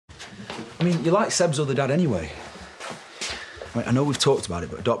I mean, you like Seb's other dad anyway. I mean, I know we've talked about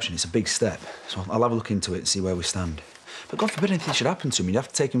it, but adoption, it's a big step. So I'll have a look into it and see where we stand. But God forbid anything should happen to him. You'd have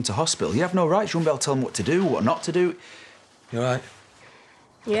to take him to hospital. You have no rights. You wouldn't be able to tell him what to do, what not to do. You all right?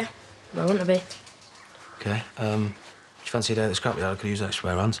 Yeah, I want to be. OK. Do you fancy a day at the scrapyard? I could use extra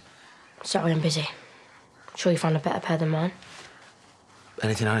pair of hands. Sorry, I'm busy. Sure you found a better pair than mine?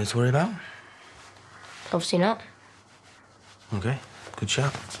 Anything I need to worry about? Obviously not. OK. Good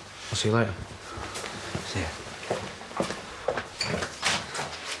chat. I'll see you later. See ya.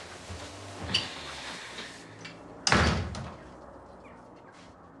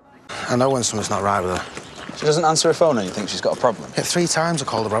 I know when something's not right with her. She doesn't answer her phone and you think she's got a problem? Yeah, 3 times I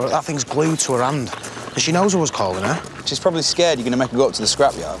called her, Robert. That thing's glued to her hand. And she knows I was calling her. She's probably scared you're going to make her go up to the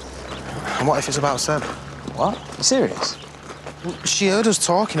scrapyard. And what if it's about Seb? What? You serious? Well, she heard us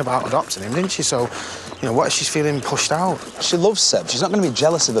talking about adopting him, didn't she? So, you know, what if she's feeling pushed out? She loves Seb. She's not going to be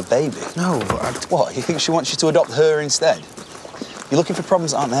jealous of her baby. No, but What, you think she wants you to adopt her instead? You're looking for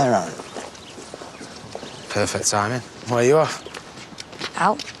problems that aren't there, Aaron. Perfect timing. Where are you off?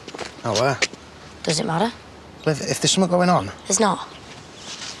 Out. Oh, where? Does it matter? Liv, if there's something going on... There's not.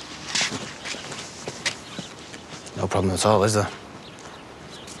 No problem at all, is there?